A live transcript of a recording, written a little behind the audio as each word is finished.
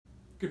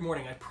Good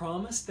morning. I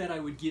promised that I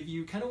would give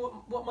you kind of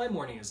what my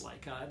morning is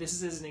like. This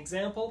is as an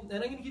example,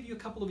 and I'm going to give you a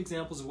couple of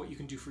examples of what you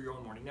can do for your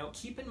own morning. Now,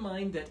 keep in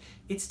mind that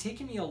it's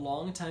taken me a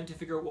long time to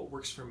figure out what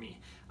works for me.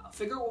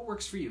 Figure out what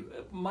works for you.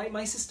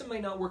 My system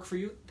might not work for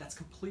you. That's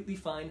completely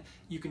fine.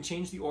 You can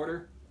change the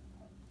order.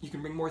 You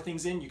can bring more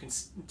things in. You can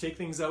take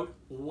things out.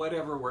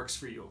 Whatever works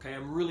for you, okay?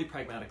 I'm really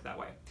pragmatic that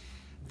way.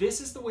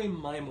 This is the way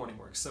my morning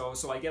works.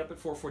 So I get up at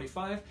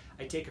 4:45.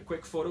 I take a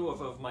quick photo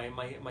of my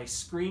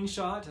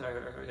screenshot.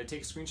 I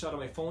take a screenshot of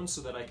my phone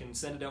so that I can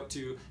send it out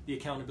to the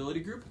accountability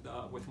group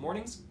with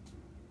mornings.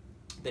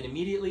 Then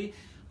immediately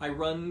I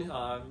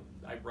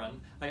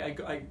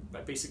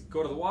basically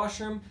go to the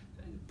washroom,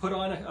 put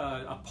on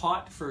a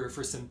pot for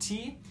some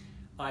tea.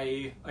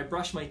 I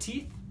brush my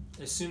teeth.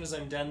 As soon as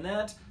I'm done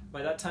that,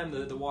 by that time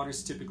the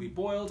water's typically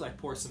boiled. I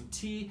pour some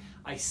tea.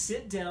 I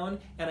sit down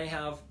and I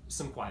have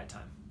some quiet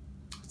time.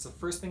 So the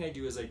first thing I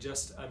do is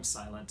I'm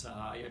silent.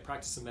 I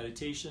practice some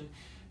meditation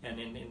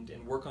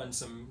and work on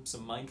some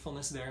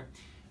mindfulness there.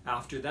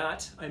 After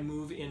that, I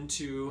move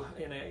into,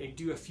 and I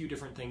do a few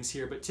different things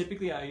here, but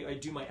typically I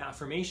do my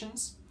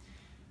affirmations.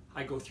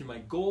 I go through my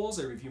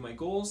goals, I review my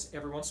goals.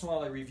 Every once in a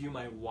while I review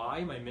my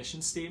why, my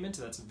mission statement.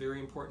 That's a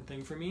very important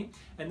thing for me.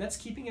 And that's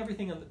keeping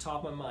everything on the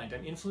top of my mind.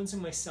 I'm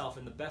influencing myself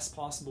in the best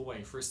possible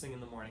way first thing in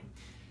the morning.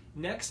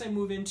 Next, I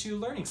move into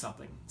learning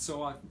something.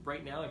 So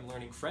right now I'm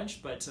learning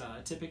French, but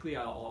typically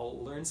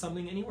I'll learn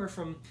something anywhere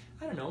from,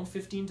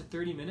 15 to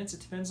 30 minutes. It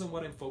depends on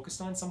what I'm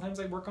focused on. Sometimes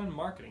I work on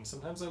marketing.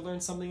 Sometimes I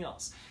learn something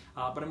else.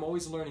 But I'm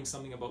always learning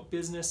something about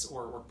business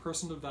or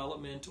personal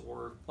development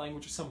or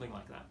language or something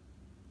like that.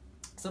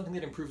 Something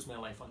that improves my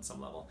life on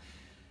some level.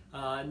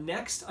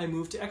 Next, I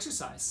move to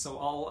exercise. So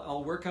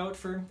I'll work out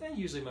for,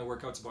 usually my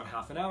workout's about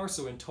half an hour.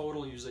 So in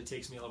total, usually it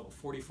takes me about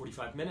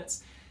 40-45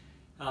 minutes.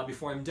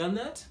 Before I'm done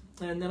that,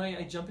 and then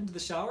I jump into the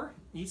shower,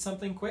 eat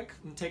something quick,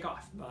 and take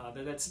off.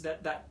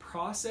 That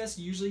process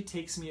usually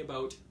takes me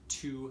about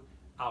 2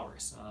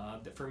 hours.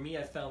 For me,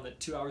 I found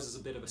that 2 hours is a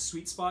bit of a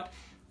sweet spot.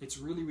 It's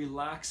really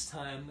relaxed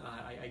time.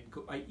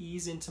 I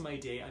ease into my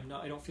day.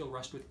 I don't feel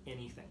rushed with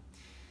anything.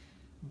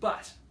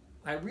 But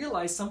I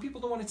realize some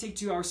people don't want to take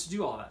 2 hours to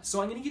do all that.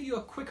 So I'm going to give you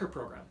a quicker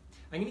program.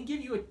 I'm going to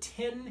give you a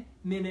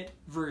 10-minute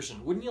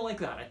version. Wouldn't you like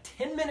that?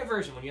 A 10-minute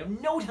version when you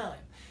have no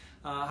time.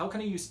 How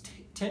can I use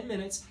 10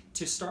 minutes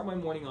to start my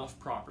morning off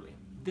properly?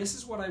 This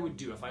is what I would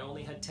do if I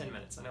only had 10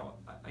 minutes. I know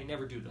I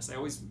never do this. I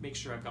always make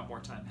sure I've got more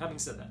time. Having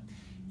said that,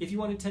 if you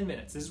wanted 10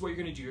 minutes, this is what you're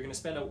going to do. You're going to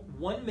spend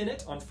 1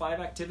 minute on 5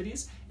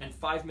 activities and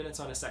 5 minutes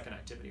on a second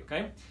activity,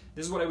 okay?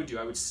 This is what I would do.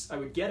 I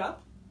would get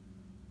up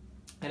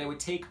and I would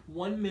take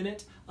 1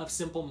 minute of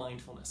simple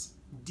mindfulness.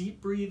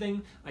 Deep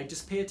breathing. I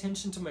just pay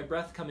attention to my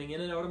breath coming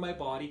in and out of my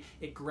body.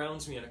 It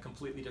grounds me on a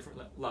completely different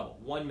level.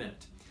 1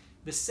 minute.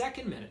 The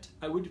second minute,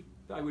 I would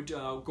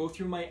go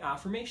through my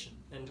affirmation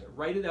and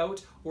write it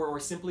out or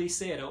simply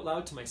say it out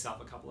loud to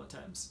myself a couple of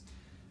times.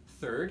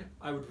 Third,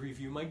 I would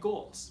review my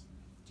goals.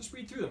 Just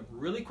read through them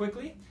really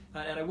quickly,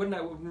 and I wouldn't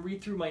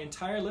read through my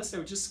entire list. I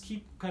would just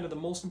keep kind of the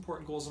most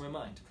important goals in my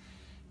mind.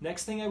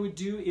 Next thing I would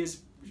do is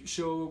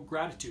show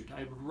gratitude.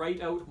 I would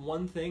write out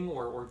one thing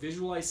or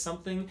visualize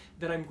something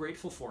that I'm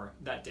grateful for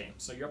that day.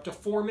 So you're up to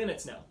 4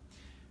 minutes now.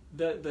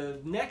 The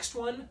next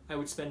one I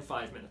would spend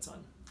 5 minutes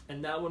on.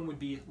 And that one would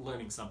be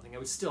learning something. I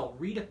would still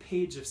read a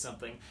page of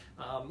something,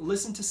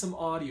 listen to some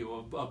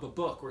audio of a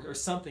book or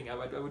something. I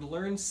would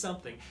learn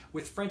something.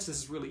 With French, this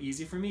is really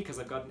easy for me because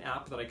I've got an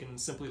app that I can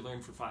simply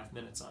learn for 5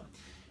 minutes on.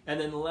 And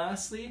then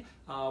lastly,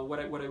 what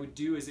I would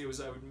do is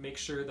I would make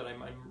sure that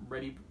I'm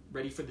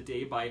ready for the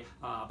day by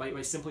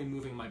simply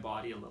moving my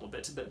body a little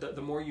bit.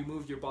 The more you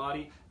move your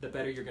body, the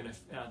better you're going to.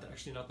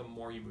 Actually, not the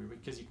more you move,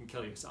 because you can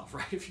kill yourself,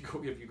 right? If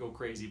you go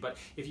crazy. But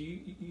if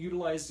you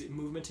utilize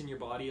movement in your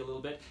body a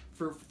little bit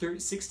for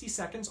 60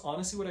 seconds,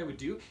 honestly, what I would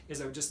do is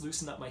I would just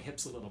loosen up my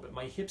hips a little bit.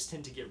 My hips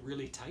tend to get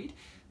really tight.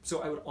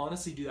 So I would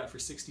honestly do that for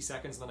 60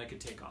 seconds, and then I could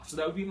take off. So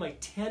that would be my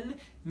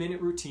 10-minute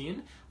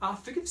routine.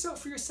 Figure this out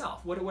for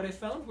yourself. What I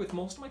found with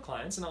most of my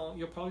clients, and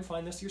you'll probably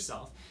find this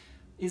yourself,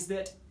 is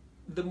that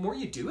the more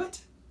you do it,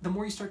 the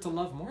more you start to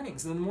love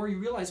mornings. And the more you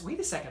realize, wait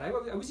a second, I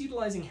was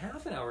utilizing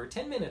half an hour,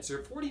 10 minutes,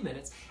 or 40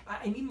 minutes.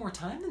 I need more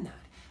time than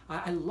that.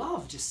 I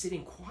love just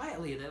sitting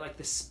quietly, like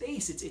the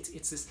space.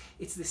 It's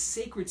this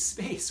sacred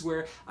space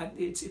where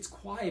it's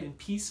quiet and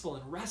peaceful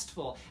and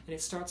restful, and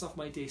it starts off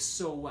my day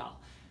so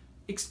well.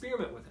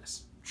 Experiment with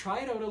this. Try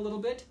it out a little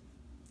bit.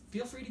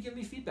 Feel free to give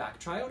me feedback.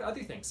 Try out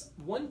other things.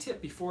 One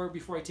tip before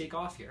I take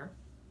off here,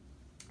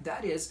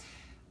 that is,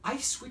 I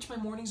switch my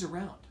mornings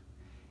around.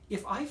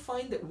 If I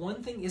find that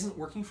one thing isn't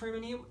working for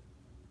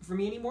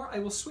me anymore, I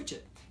will switch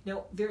it.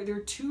 Now, there are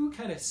two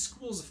kind of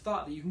schools of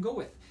thought that you can go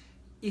with.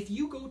 If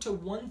you go to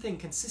one thing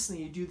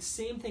consistently, you do the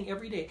same thing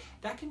every day,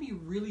 that can be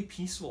really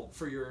peaceful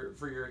for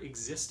your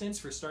existence,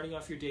 for starting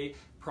off your day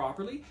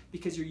properly,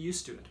 because you're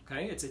used to it,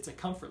 okay? It's a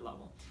comfort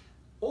level.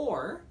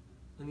 Or,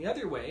 on the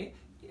other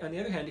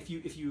hand,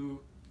 if you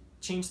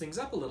change things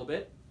up a little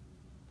bit,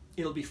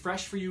 it'll be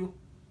fresh for you.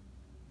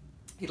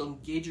 It'll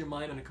engage your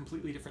mind on a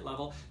completely different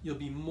level. You'll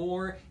be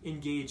more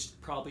engaged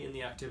probably in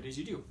the activities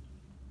you do.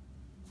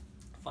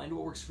 Find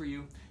what works for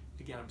you.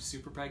 Again, I'm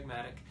super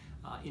pragmatic.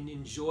 And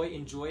enjoy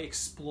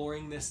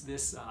exploring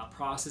this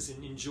process,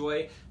 and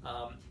enjoy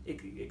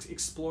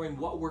exploring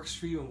what works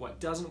for you and what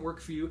doesn't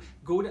work for you.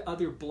 Go to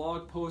other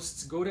blog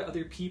posts, go to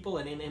other people,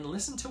 and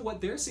listen to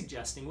what they're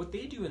suggesting, what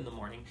they do in the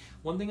morning.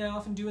 One thing I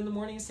often do in the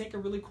morning is take a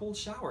really cold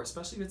shower,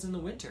 especially if it's in the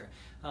winter.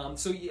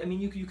 So I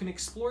mean, you can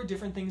explore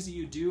different things that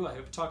you do. I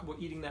have talked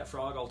about eating that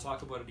frog. I'll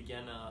talk about it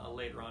again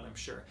later on, I'm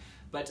sure.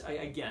 But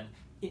again,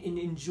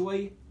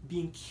 enjoy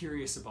being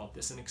curious about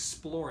this and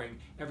exploring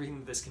everything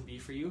that this can be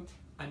for you.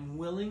 I'm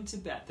willing to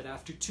bet that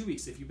after 2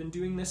 weeks, if you've been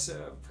doing this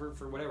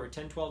for whatever,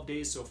 10, 12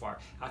 days so far,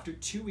 after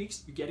 2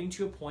 weeks, you're getting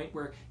to a point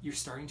where you're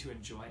starting to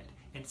enjoy it.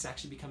 And it's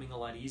actually becoming a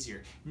lot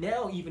easier.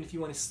 Now, even if you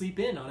want to sleep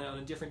in on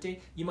a different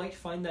day, you might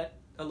find that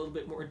a little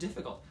bit more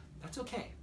difficult. That's okay.